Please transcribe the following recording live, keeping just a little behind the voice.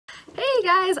Hey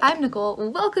guys, I'm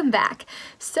Nicole. Welcome back.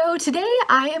 So today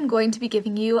I am going to be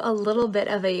giving you a little bit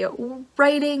of a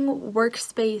writing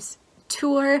workspace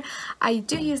tour. I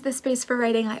do use this space for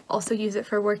writing. I also use it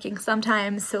for working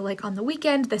sometimes. So like on the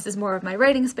weekend, this is more of my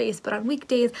writing space, but on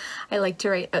weekdays, I like to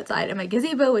write outside in my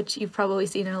gazebo, which you've probably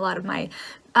seen in a lot of my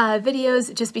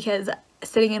videos, just because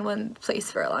sitting in one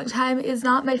place for a long time is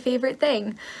not my favorite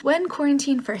thing. When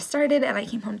quarantine first started and I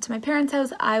came home to my parents'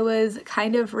 house, I was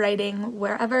kind of writing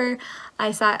wherever.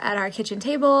 I sat at our kitchen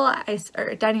table,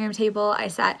 or dining room table, I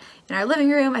sat in our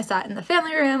living room, I sat in the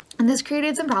family room, and this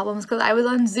created some problems because I was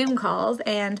on Zoom calls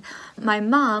and my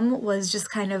mom was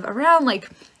just kind of around, like,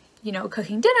 you know,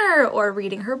 cooking dinner or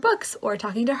reading her books or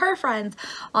talking to her friends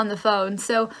on the phone.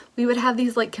 So we would have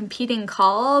these like competing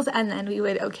calls, and then we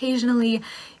would occasionally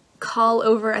call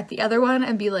over at the other one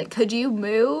and be like, could you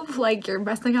move? Like, you're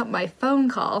messing up my phone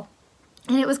call.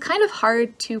 And it was kind of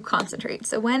hard to concentrate.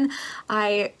 So when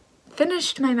I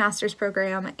finished my master's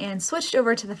program and switched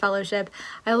over to the fellowship,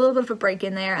 I had a little bit of a break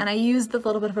in there, and I used the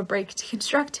little bit of a break to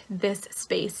construct this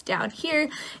space down here,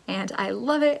 and I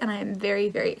love it, and I'm very,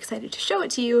 very excited to show it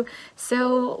to you.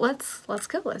 So let's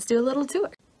go, let's do a little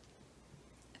tour.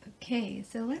 Okay,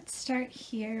 so let's start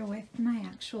here with my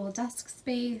actual desk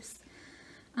space.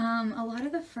 A lot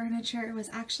of the furniture was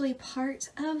actually part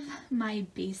of my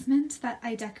basement that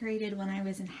I decorated when I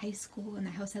was in high school, in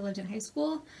the house I lived in high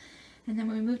school. And then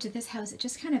when we moved to this house, it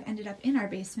just kind of ended up in our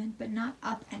basement, but not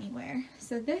up anywhere.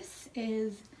 So this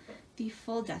is the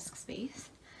full desk space.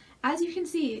 As you can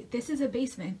see, this is a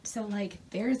basement, so like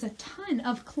there's a ton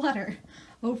of clutter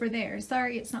over there.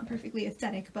 Sorry, it's not perfectly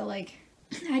aesthetic, but like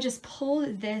I just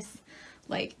pulled this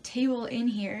like table in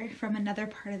here from another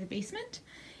part of the basement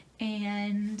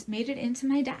and made it into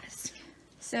my desk.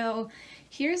 So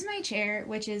here's my chair,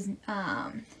 which is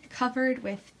covered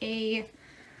with a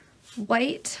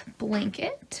white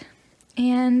blanket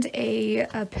and a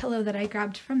pillow that I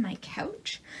grabbed from my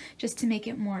couch just to make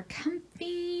it more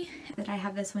comfy. That I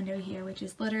have this window here, which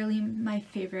is literally my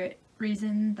favorite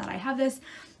reason that I have this.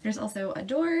 There's also a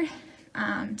door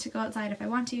to go outside if I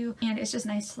want to, and it's just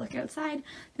nice to look outside.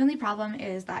 The only problem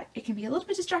is that it can be a little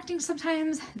bit distracting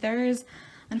sometimes. There's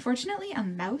unfortunately a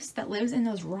mouse that lives in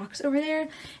those rocks over there,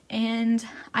 and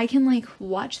I can like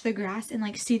watch the grass and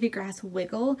like see the grass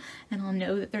wiggle, and I'll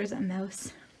know that there's a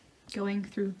mouse going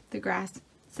through the grass.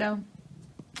 So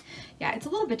yeah, it's a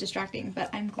little bit distracting, but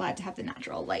I'm glad to have the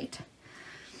natural light.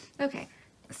 Okay,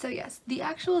 so yes, the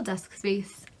actual desk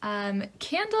space,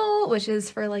 candle, which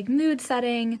is for like mood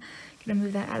setting. Gonna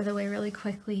move that out of the way really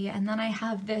quickly, and then I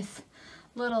have this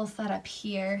little setup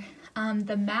here.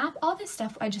 The map, all this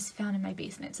stuff I just found in my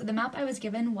basement. So the map I was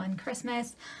given one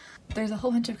Christmas. There's a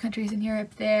whole bunch of countries in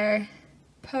Europe there.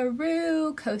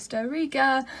 Peru, Costa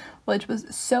Rica, which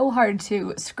was so hard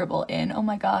to scribble in, oh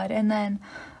my god. And then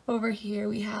over here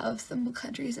we have some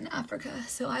countries in Africa.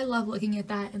 So I love looking at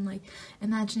that and like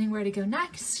imagining where to go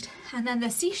next. And then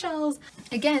the seashells,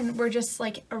 again, were just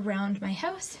like around my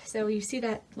house. So you see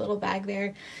that little bag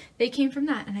there, they came from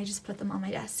that, and I just put them on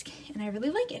my desk and I really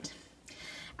like it.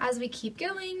 As we keep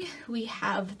going, we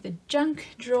have the junk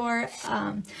drawer.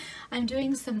 I'm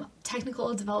doing some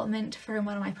technical development for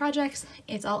one of my projects.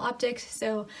 It's all optics,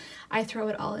 so I throw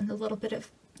it all in the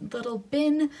little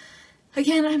bin.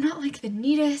 Again, I'm not like the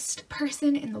neatest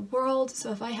person in the world,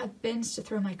 so if I have bins to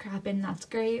throw my crap in, that's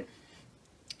great.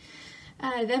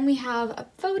 Then we have a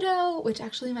photo, which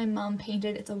actually my mom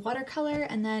painted. It's a watercolor,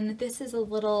 and then this is a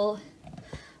little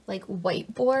like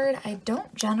whiteboard. I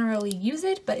don't generally use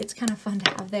it, but it's kind of fun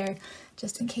to have there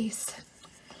just in case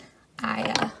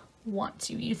I want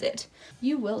to use it.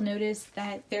 You will notice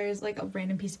that there's like a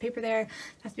random piece of paper there.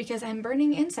 That's because I'm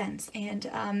burning incense, and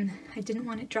I didn't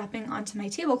want it dropping onto my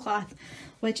tablecloth,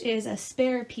 which is a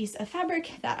spare piece of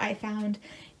fabric that I found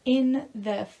in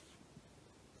the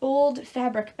old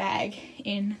fabric bag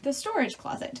in the storage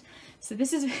closet. So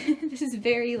this is this is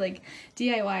very like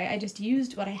DIY. I just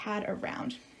used what I had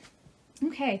around.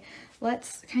 Okay,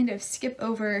 let's kind of skip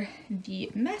over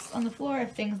the mess on the floor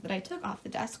of things that I took off the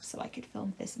desk so I could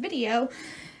film this video.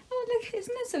 Oh look,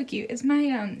 isn't that so cute? It's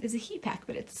my it's a heat pack,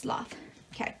 but it's sloth.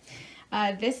 Okay,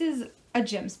 this is a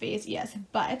gym space, yes,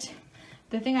 but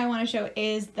the thing I want to show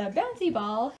is the bouncy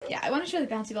ball. Yeah, I want to show the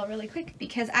bouncy ball really quick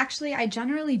because actually I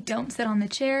generally don't sit on the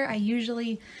chair. I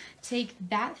usually take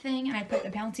that thing and I put the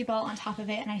bouncy ball on top of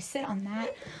it and I sit on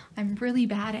that. I'm really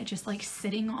bad at just like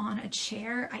sitting on a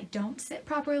chair. I don't sit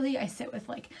properly. I sit with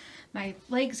like my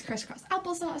legs crisscross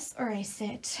applesauce, or I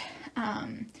sit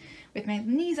with my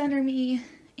knees under me,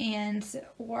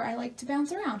 or I like to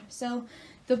bounce around. So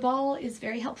the ball is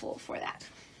very helpful for that.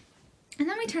 And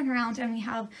then we turn around and we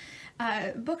have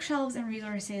bookshelves and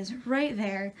resources right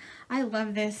there. I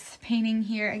love this painting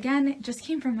here. Again, it just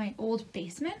came from my old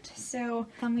basement. So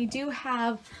we do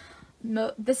have,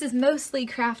 this is mostly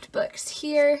craft books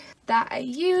here that I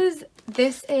use.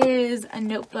 This is a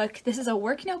notebook. This is a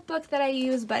work notebook that I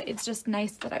use, but it's just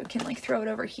nice that I can like throw it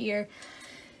over here.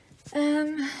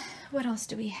 What else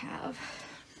do we have?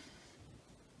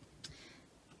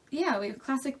 Yeah, we have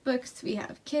classic books, we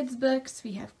have kids books,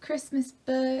 we have Christmas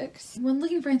books. When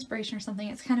looking for inspiration or something,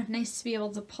 it's kind of nice to be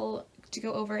able to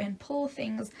go over and pull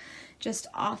things just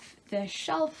off the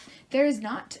shelf. There's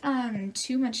not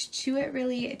too much to it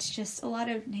really, it's just a lot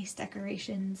of nice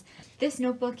decorations. This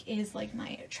notebook is like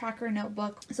my tracker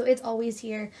notebook, so it's always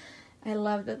here. I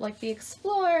love that like the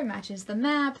Explorer matches the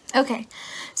map. Okay,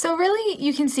 so really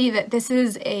you can see that this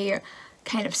is a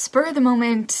kind of spur of the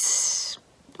moment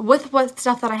with what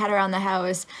stuff that I had around the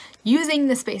house, using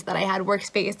the space that I had,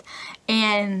 Workspace,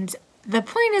 and the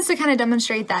point is to kind of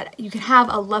demonstrate that you can have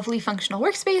a lovely functional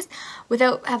workspace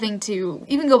without having to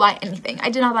even go buy anything. I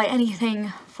did not buy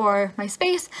anything for my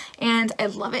space and I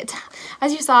love it.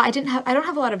 As you saw, I don't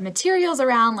have a lot of materials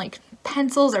around like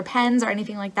pencils or pens or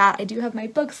anything like that. I do have my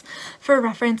books for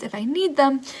reference if I need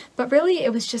them, but really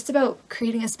it was just about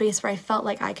creating a space where I felt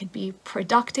like I could be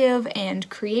productive and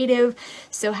creative.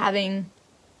 So having,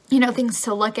 you know, things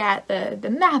to look at, the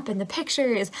map and the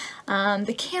pictures,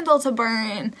 the candle to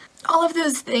burn, all of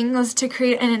those things to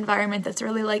create an environment that's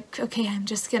really like, okay, I'm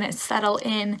just gonna settle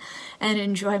in and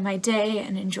enjoy my day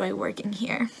and enjoy working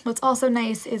here. What's also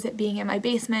nice is it being in my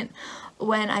basement.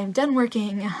 When I'm done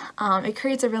working, it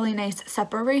creates a really nice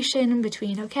separation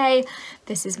between, okay,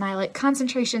 this is my like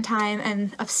concentration time,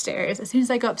 and upstairs, as soon as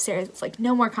I go upstairs, it's like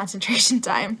no more concentration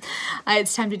time.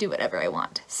 It's time to do whatever I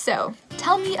want. So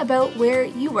tell me about where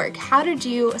you work. How did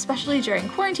you, especially during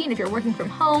quarantine, if you're working from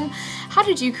home, how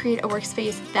did you create a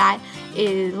workspace that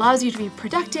allows you to be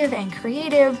productive and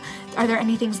creative? Are there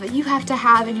any things that you have to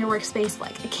have in your workspace,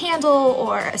 like a candle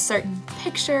or a certain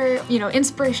picture, you know,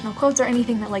 inspirational quotes or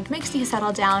anything that like makes you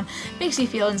settle down, makes you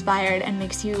feel inspired, and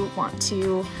makes you want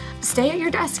to stay at your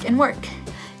desk and work?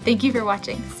 Thank you for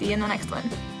watching. See you in the next one.